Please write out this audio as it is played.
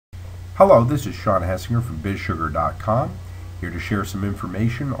Hello, this is Sean Hessinger from BizSugar.com, here to share some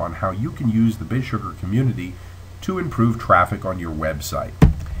information on how you can use the BizSugar community to improve traffic on your website.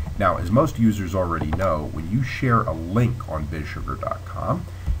 Now, as most users already know, when you share a link on BizSugar.com,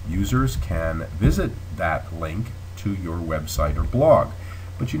 users can visit that link to your website or blog.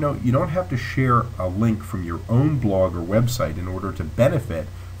 But you don't have to share a link from your own blog or website in order to benefit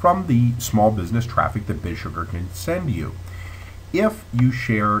from the small business traffic that BizSugar can send you. If you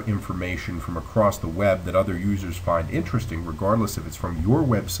share information from across the web that other users find interesting, regardless if it's from your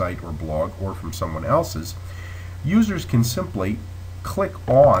website or blog or from someone else's, users can simply click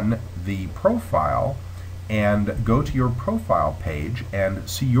on the profile and go to your profile page and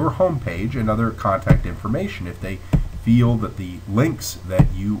see your home page and other contact information if they feel that the links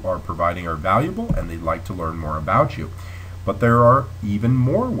that you are providing are valuable and they'd like to learn more about you. But there are even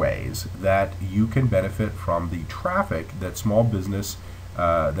more ways that you can benefit from the traffic that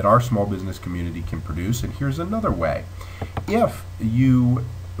our small business community can produce. And here's another way. If you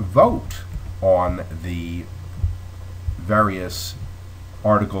vote on the various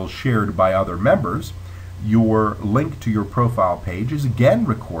articles shared by other members, your link to your profile page is again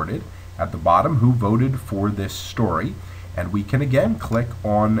recorded at the bottom who voted for this story, and we can again click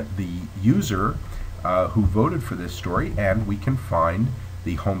on the user who voted for this story, and we can find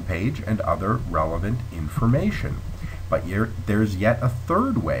the homepage and other relevant information. But there's yet a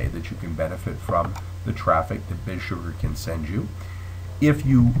third way that you can benefit from the traffic that BizSugar can send you. If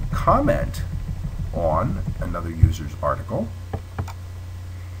you comment on another user's article,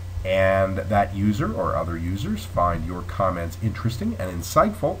 and that user or other users find your comments interesting and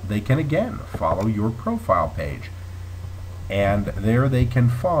insightful, they can again follow your profile page. And there they can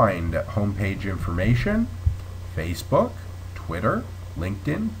find homepage information, Facebook, Twitter,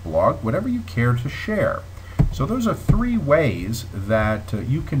 LinkedIn, blog, whatever you care to share. So those are three ways that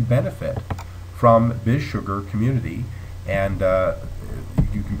you can benefit from BizSugar community, and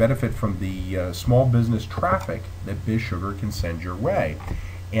you can benefit from the small business traffic that BizSugar can send your way.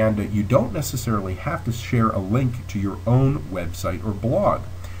 And you don't necessarily have to share a link to your own website or blog.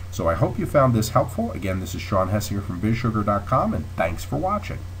 So I hope you found this helpful. Again, this is Sean Hessinger from BizSugar.com, and thanks for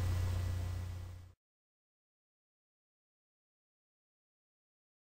watching.